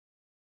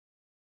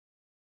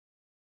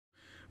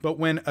But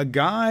when a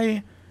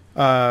guy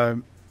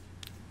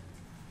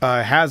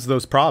has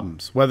those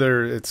problems,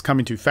 whether it's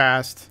coming too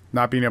fast,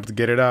 not being able to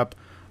get it up,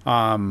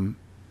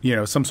 you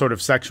know, some sort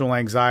of sexual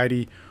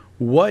anxiety,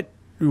 what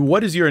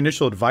is your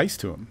initial advice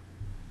to him?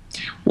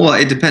 Well,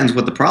 it depends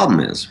what the problem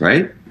is,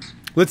 right?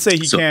 Let's say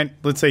he can't.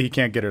 Let's say he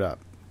can't get it up.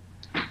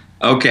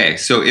 Okay,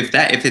 so if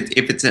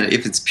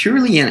it's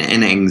purely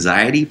an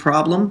anxiety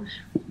problem,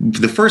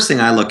 the first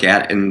thing I look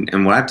at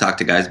and what I've talked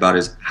to guys about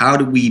is how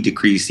do we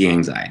decrease the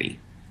anxiety?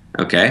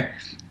 Okay,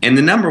 and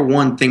the number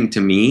one thing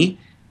to me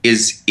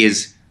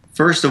is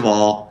first of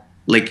all,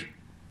 like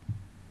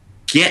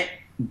get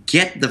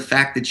the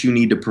fact that you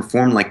need to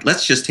perform, like,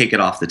 let's just take it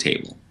off the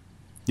table.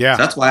 Yeah,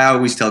 so that's why I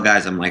always tell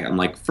guys, I'm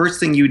like,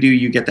 first thing you do,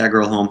 you get that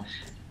girl home,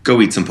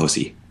 go eat some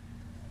pussy,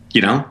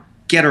 you know,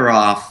 get her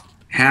off.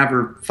 Have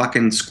her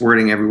fucking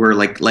squirting everywhere,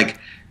 like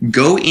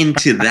go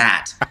into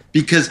that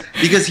because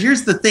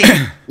here's the thing,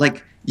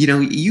 like, you know,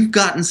 you've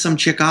gotten some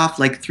chick off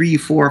like 3,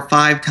 4,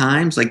 5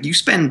 times, like you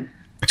spend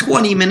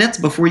 20 minutes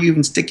before you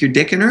even stick your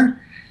dick in her.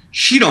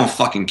 She don't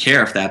fucking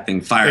care if that thing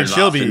fires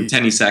off in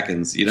 10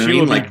 seconds. You know what I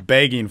mean? She'll be like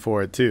begging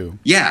for it too.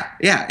 Yeah.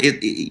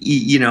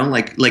 You know,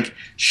 like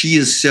she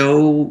is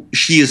so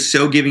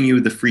giving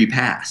you the free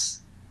pass.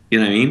 You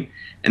know what I mean?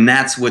 And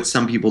that's what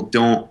some people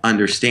don't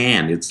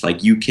understand. It's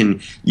like you can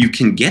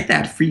get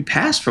that free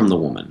pass from the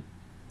woman.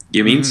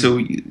 You know what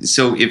I mean?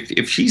 So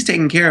if she's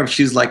taken care of,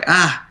 she's like,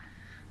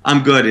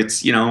 I'm good.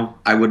 It's, you know,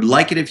 I would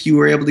like it if you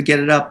were able to get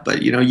it up,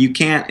 but you know, you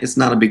can't. It's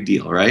not a big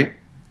deal, right?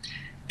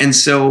 And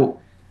so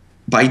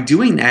by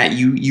doing that,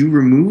 you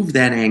remove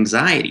that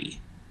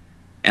anxiety.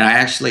 And I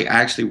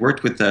actually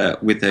worked with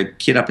a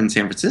kid up in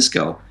San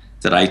Francisco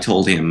that I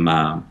told him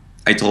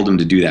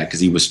to do that because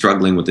he was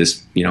struggling with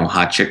this, you know,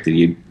 hot chick that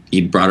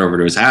he'd brought over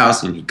to his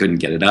house and he couldn't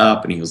get it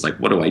up and he was like,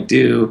 what do I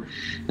do?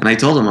 And I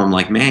told him, I'm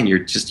like, man,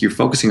 you're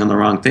focusing on the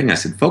wrong thing. I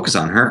said, focus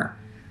on her.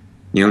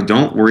 You know,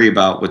 don't worry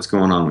about what's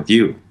going on with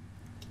you.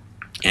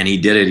 And he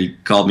did it. He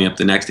called me up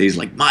the next day. He's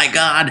like, my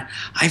God,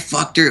 I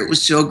fucked her. It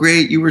was so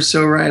great. You were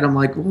so right. I'm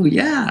like, oh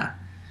yeah.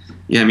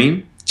 You know what I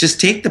mean? Just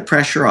take the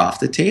pressure off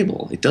the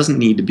table. It doesn't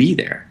need to be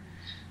there.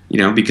 You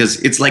know, because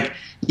it's like,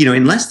 you know,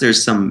 unless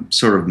there's some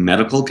sort of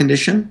medical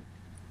condition,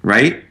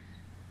 right?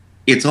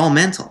 It's all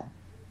mental.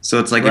 So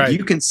it's like, if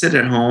you can sit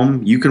at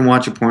home, you can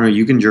watch a porno,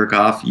 you can jerk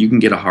off, you can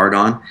get a hard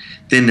on,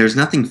 then there's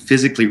nothing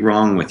physically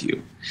wrong with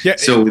you. Yeah.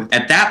 So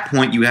at that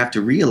point, you have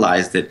to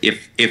realize that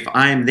if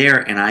I'm there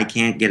and I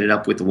can't get it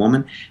up with the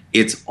woman,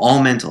 it's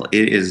all mental.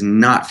 It is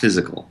not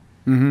physical.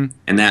 Mm-hmm.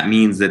 And that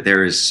means that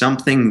there is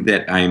something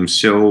that I am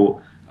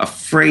so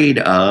afraid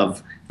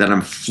of that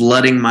I'm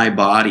flooding my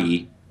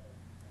body,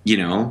 you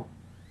know,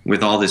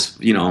 with all this,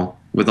 you know,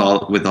 with all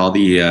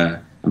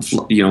the,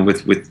 you know,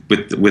 with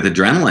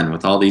adrenaline,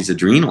 with all these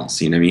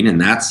adrenals, you know what I mean? And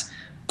that's,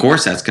 of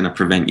course, that's going to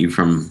prevent you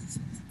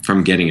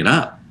from getting it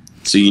up.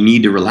 So you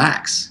need to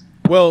relax.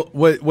 Well,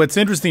 what's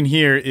interesting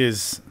here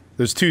is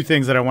there's 2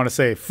 things that I want to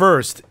say.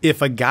 First,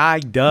 if a guy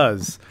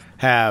does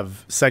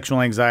have sexual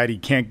anxiety,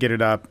 can't get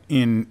it up,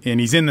 and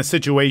he's in the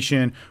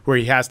situation where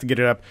he has to get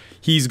it up,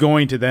 he's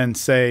going to then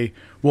say,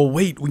 well,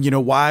 wait, you know,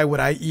 why would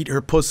I eat her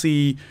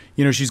pussy?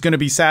 You know, she's going to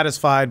be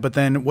satisfied, but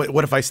then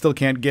what if I still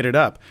can't get it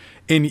up?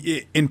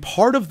 And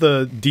part of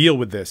the deal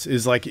with this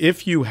is, like,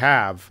 if you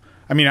have,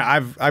 I mean,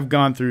 I've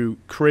gone through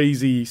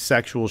crazy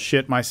sexual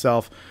shit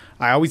myself.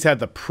 I always had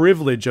the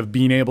privilege of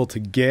being able to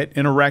get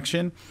an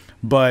erection,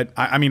 but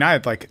I mean, I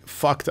had like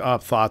fucked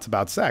up thoughts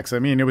about sex. I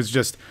mean, it was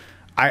just,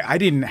 I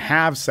didn't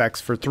have sex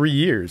for 3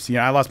 years. You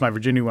know, I lost my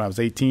virginity when I was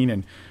 18,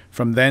 and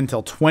from then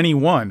till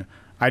 21,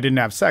 I didn't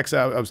have sex.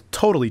 I was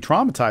totally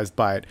traumatized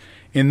by it.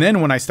 And then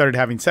when I started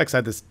having sex, I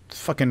had this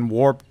fucking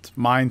warped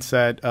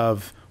mindset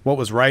of what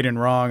was right and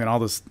wrong and all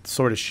this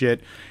sort of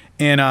shit.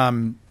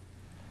 And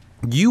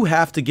you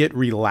have to get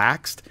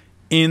relaxed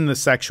in the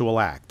sexual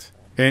act.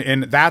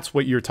 And that's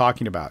what you're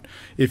talking about.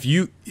 If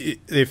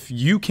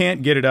you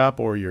can't get it up,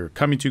 or you're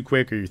coming too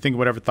quick, or you're thinking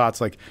whatever thoughts,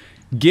 like,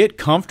 get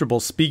comfortable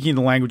speaking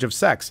the language of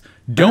sex.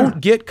 Don't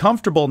get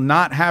comfortable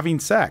not having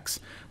sex.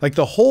 Like,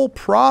 the whole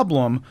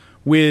problem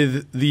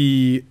with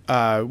the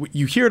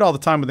you hear it all the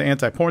time with the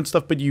anti-porn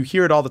stuff, but you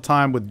hear it all the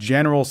time with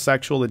general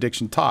sexual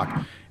addiction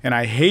talk. And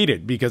I hate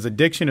it, because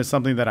addiction is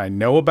something that I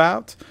know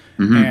about,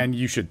 and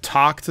you should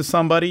talk to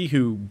somebody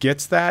who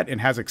gets that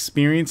and has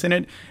experience in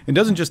it, and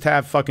doesn't just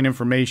have fucking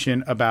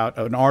information about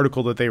an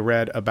article that they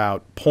read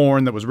about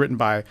porn that was written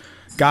by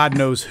God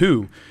knows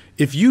who.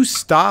 If you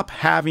stop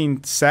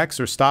having sex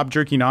or stop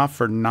jerking off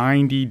for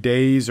 90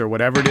 days or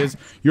whatever it is,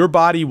 your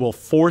body will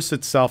force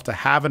itself to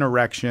have an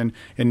erection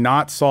and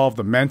not solve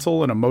the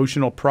mental and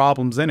emotional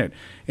problems in it.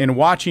 And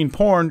watching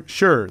porn,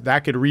 sure,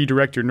 that could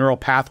redirect your neural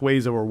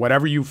pathways or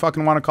whatever you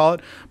fucking want to call it,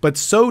 but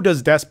so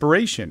does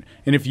desperation.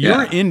 And if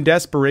you're in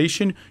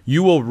desperation,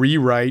 you will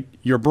rewrite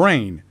your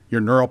brain.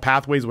 your neural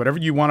pathways, whatever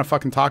you want to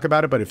fucking talk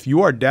about it. But if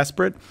you are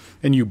desperate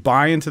and you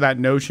buy into that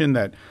notion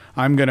that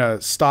I'm going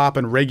to stop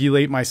and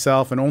regulate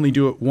myself and only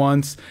do it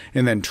once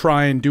and then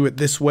try and do it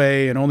this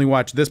way and only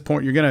watch this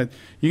point, you're going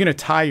to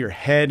tie your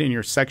head and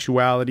your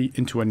sexuality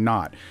into a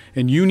knot.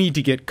 And you need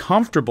to get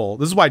comfortable.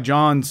 This is why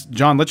John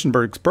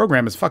Lichtenberg's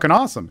program is fucking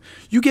awesome.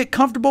 You get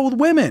comfortable with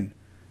women,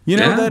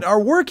 that are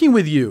working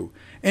with you.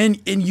 And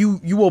you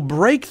will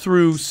break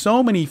through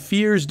so many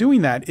fears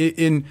doing that.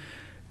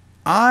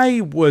 I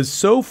was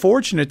so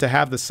fortunate to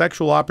have the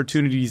sexual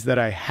opportunities that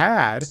I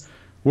had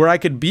where I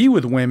could be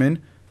with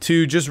women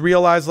to just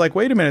realize, like,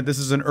 wait a minute, this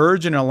is an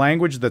urge in a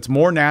language that's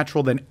more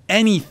natural than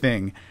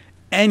anything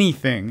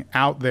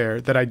out there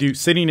that I do.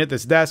 Sitting at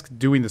this desk,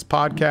 doing this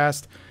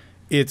podcast,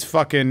 it's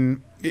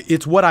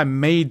what I'm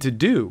made to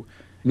do.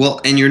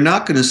 Well, and you're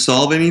not going to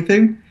solve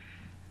anything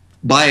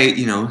by,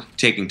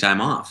 taking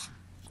time off.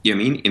 You know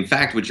what I mean? In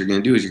fact, what you're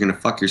going to do is you're going to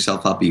fuck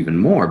yourself up even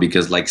more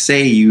because, like,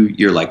 say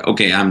you're like,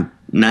 okay, I'm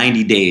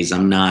 90 days,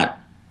 I'm not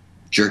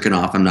jerking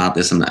off, I'm not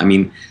this,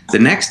 the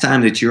next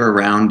time that you're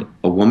around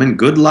a woman,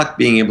 good luck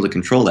being able to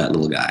control that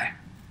little guy.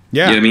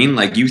 Yeah. You know what I mean?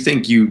 Like, you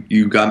think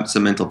you got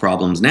some mental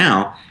problems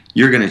now,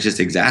 you're going to just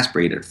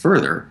exasperate it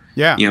further.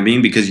 Yeah. You know what I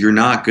mean? Because you're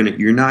not going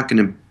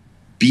to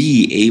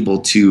be able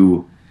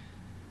to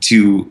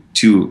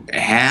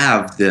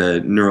have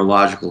the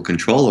neurological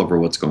control over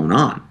what's going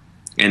on.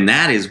 And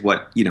that is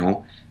what,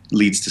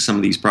 leads to some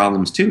of these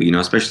problems too,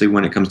 especially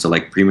when it comes to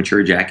like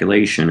premature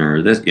ejaculation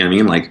or this,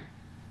 like,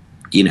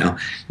 you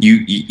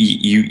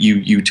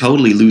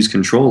totally lose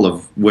control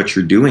of what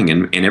you're doing.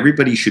 And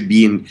everybody should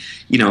be in,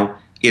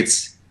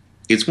 it's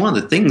one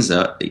of the things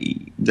that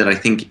I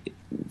think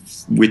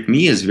with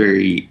me is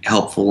very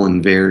helpful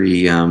and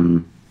very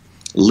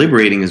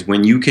liberating is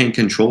when you can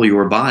control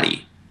your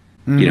body,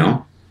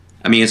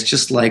 it's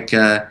just like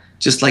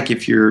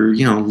if you're,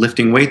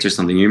 lifting weights or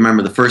something. You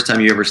remember the first time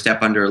you ever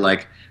step under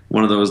like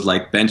one of those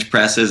like bench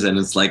presses and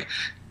it's like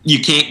you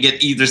can't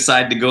get either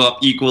side to go up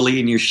equally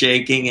and you're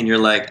shaking and you're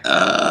like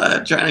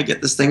trying to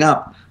get this thing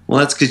up. Well,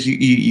 that's because you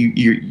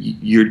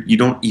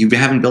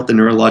haven't built the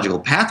neurological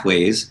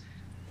pathways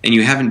and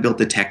you haven't built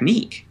the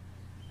technique.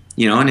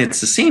 And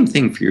it's the same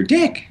thing for your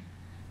dick.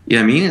 You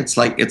know what I mean? It's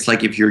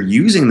like if you're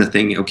using the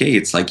thing, okay,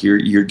 it's like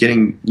you're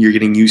getting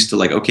used to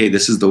like, okay,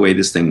 this is the way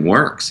this thing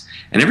works.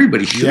 And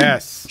everybody should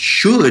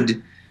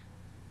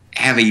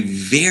have a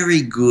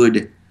very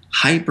good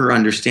hyper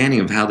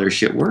understanding of how their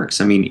shit works.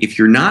 I mean, if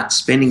you're not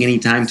spending any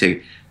time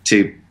to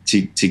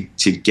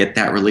get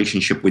that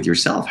relationship with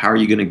yourself, how are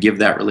you going to give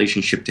that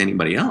relationship to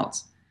anybody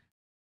else?